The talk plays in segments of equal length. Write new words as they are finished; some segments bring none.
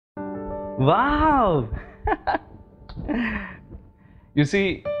Wow! You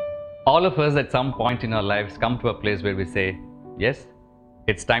see, all of us at some point in our lives come to a place where we say, yes,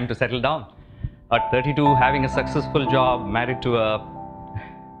 it's time to settle down. At 32, having a successful job, married to a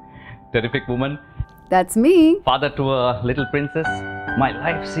terrific woman. That's me. Father to a little princess. My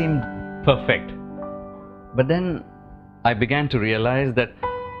life seemed perfect. But then I began to realize that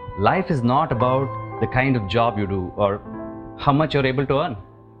life is not about the kind of job you do or how much you're able to earn.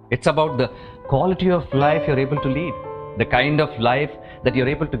 It's about the quality of life you're able to lead, the kind of life that you're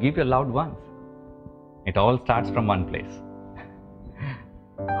able to give your loved ones. It all starts from one place,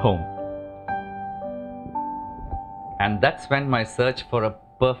 home. And that's when my search for a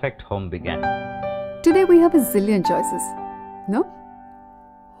perfect home began. Today we have a zillion choices, no?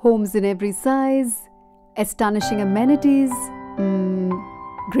 Homes in every size, astonishing amenities,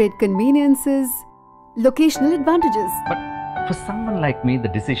 great conveniences, locational advantages. But for someone like me, the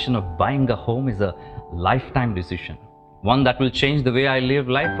decision of buying a home is a lifetime decision. One that will change the way I live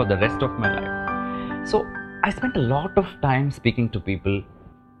life for the rest of my life. So I spent a lot of time speaking to people,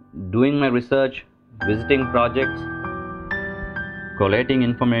 doing my research, visiting projects, collating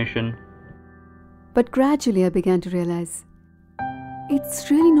information. But gradually I began to realize,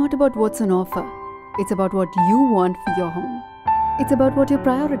 it's really not about what's on offer. It's about what you want for your home. It's about what your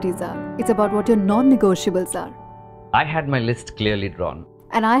priorities are. It's about what your non-negotiables are. I had my list clearly drawn.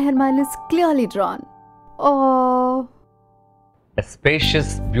 And I had my list clearly drawn. Oh. A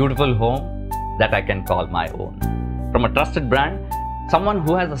spacious, beautiful home that I can call my own. From a trusted brand, someone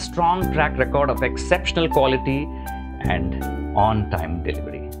who has a strong track record of exceptional quality and on-time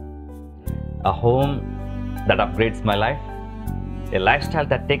delivery. A home that upgrades my life. A lifestyle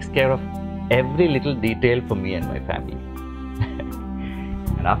that takes care of every little detail for me and my family.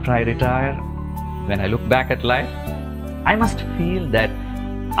 And after I retire, when I look back at life, I must feel that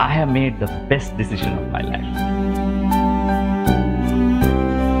I have made the best decision of my life.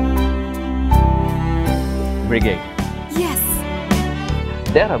 Brigade. Yes.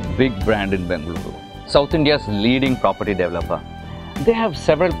 They're a big brand in Bengaluru, South India's leading property developer. They have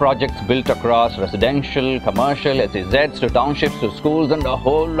several projects built across residential, commercial, SEZs to townships to schools and a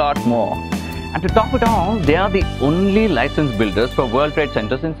whole lot more. And to top it all, they are the only licensed builders for World Trade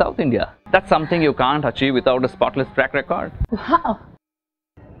Centers in South India. That's something you can't achieve without a spotless track record. Wow.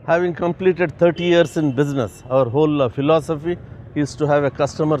 Having completed 30 years in business, our whole philosophy is to have a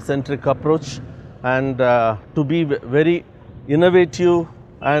customer-centric approach and to be very innovative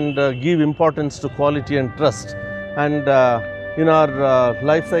and give importance to quality and trust. And in our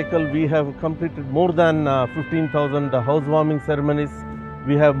life cycle, we have completed more than 15,000 housewarming ceremonies.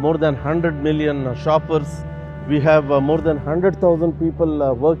 We have more than 100 million shoppers. We have more than 100,000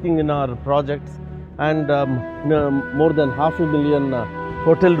 people working in our projects and more than 500,000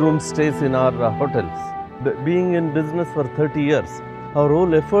 hotel room stays in our hotels. Being in business for 30 years, our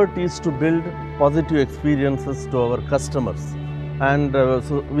whole effort is to build positive experiences to our customers and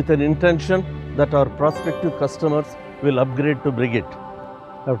so with an intention that our prospective customers will upgrade to Brigade.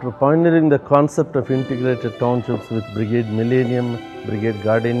 After pioneering the concept of integrated townships with Brigade Millennium, Brigade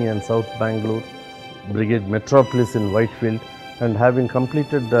Gardenia in South Bangalore, Brigade Metropolis in Whitefield, and having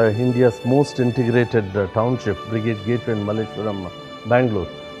completed India's most integrated township, Brigade Gateway in Malleshwaram, Bangalore,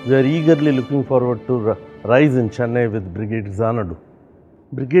 we are eagerly looking forward to rise in Chennai with Brigade Xanadu.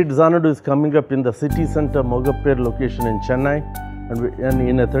 Brigade Xanadu is coming up in the city center Mogappair location in Chennai and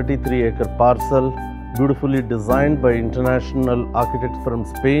in a 33-acre parcel, beautifully designed by international architects from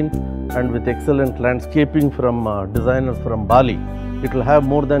Spain and with excellent landscaping from designers from Bali. It will have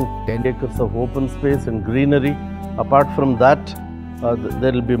more than 10 acres of open space and greenery. Apart from that,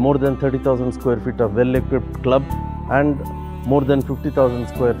 there will be more than 30,000 square feet of well-equipped club and more than 50,000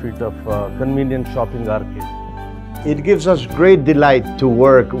 square feet of convenient shopping arcade. It gives us great delight to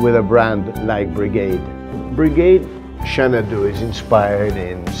work with a brand like Brigade. Brigade Xanadu is inspired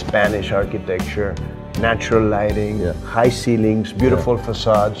in Spanish architecture, natural lighting, high ceilings, beautiful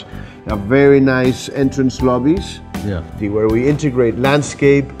facades, very nice entrance lobbies where we integrate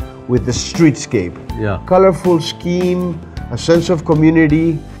landscape with the streetscape. Colorful scheme, a sense of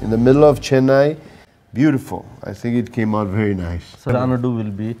community in the middle of Chennai. Beautiful. I think it came out very nice. Xanadu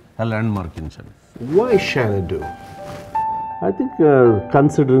will be a landmark in Chennai. Why Xanadu? I think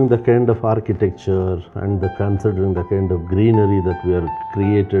considering the kind of architecture and considering the kind of greenery that we are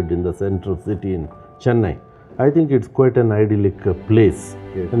created in the central city in Chennai, I think it's quite an idyllic place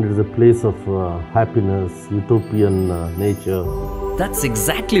and it is a place of happiness, utopian nature. That's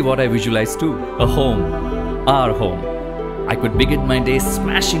exactly what I visualize too. A home, our home. I could begin my day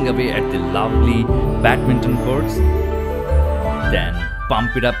smashing away at the lovely badminton courts, then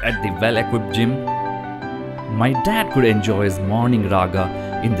pump it up at the well-equipped gym. My dad could enjoy his morning raga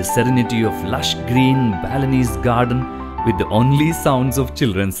in the serenity of lush green Balinese garden with the only sounds of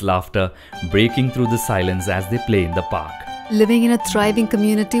children's laughter breaking through the silence as they play in the park. Living in a thriving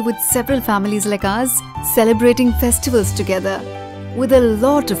community with several families like ours, celebrating festivals together with a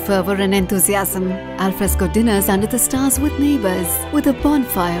lot of fervor and enthusiasm. Alfresco dinners under the stars with neighbors, with a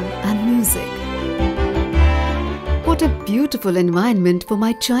bonfire and music. What a beautiful environment for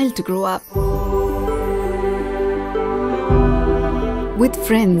my child to grow up. With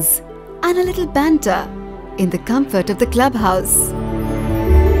friends and a little banter in the comfort of the clubhouse.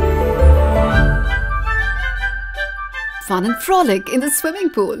 Fun and frolic in the swimming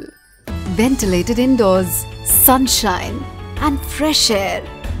pool. Ventilated indoors, sunshine and fresh air.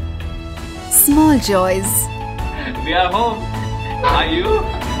 Small joys. We are home. Are you?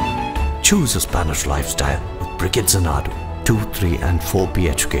 Choose a Spanish lifestyle with Brigade Xanadu. 2, 3 and 4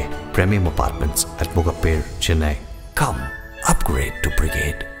 BHK premium apartments at Mogappair, Chennai. Come, upgrade to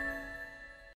Brigade.